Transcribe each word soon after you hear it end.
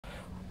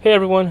Hey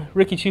everyone,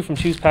 Ricky Chu from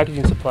Chu's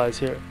Packaging Supplies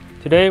here.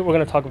 Today we're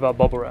going to talk about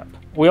bubble wrap.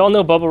 We all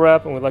know bubble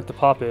wrap and we like to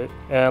pop it,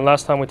 and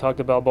last time we talked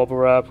about bubble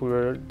wrap we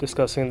were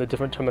discussing the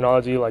different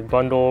terminology like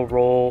bundle,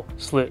 roll,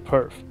 slit,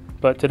 perf.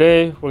 But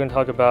today we're going to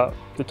talk about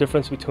the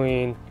difference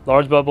between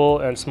large bubble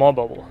and small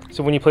bubble.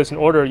 So when you place an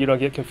order, you don't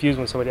get confused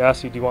when somebody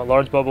asks you, do you want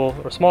large bubble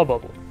or small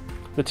bubble?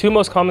 The two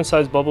most common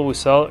size bubble we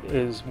sell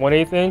is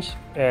 1/8 inch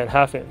and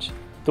 1/2 inch.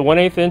 The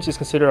 1/8 inch is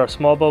considered our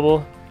small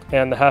bubble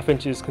and the 1/2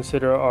 inch is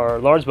considered our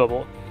large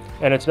bubble.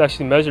 And it's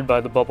actually measured by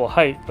the bubble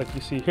height, like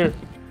you see here.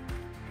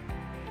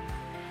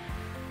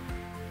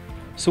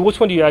 So which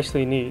one do you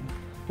actually need?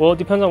 Well, it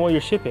depends on what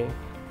you're shipping.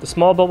 The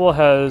small bubble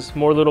has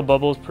more little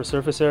bubbles per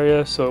surface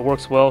area, so it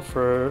works well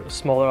for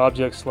smaller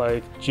objects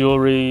like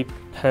jewelry,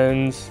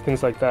 pens,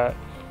 things like that.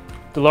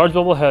 The large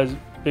bubble has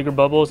bigger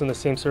bubbles in the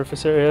same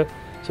surface area,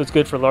 so it's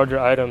good for larger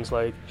items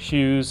like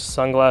shoes,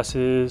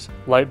 sunglasses,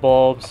 light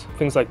bulbs,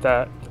 things like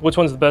that. Which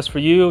one's the best for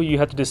you? You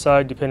have to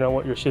decide depending on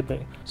what you're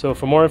shipping. So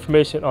for more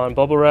information on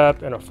bubble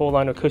wrap and our full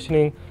line of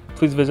cushioning,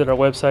 please visit our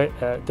website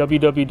at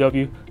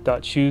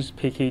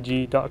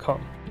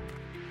www.chuspkg.com.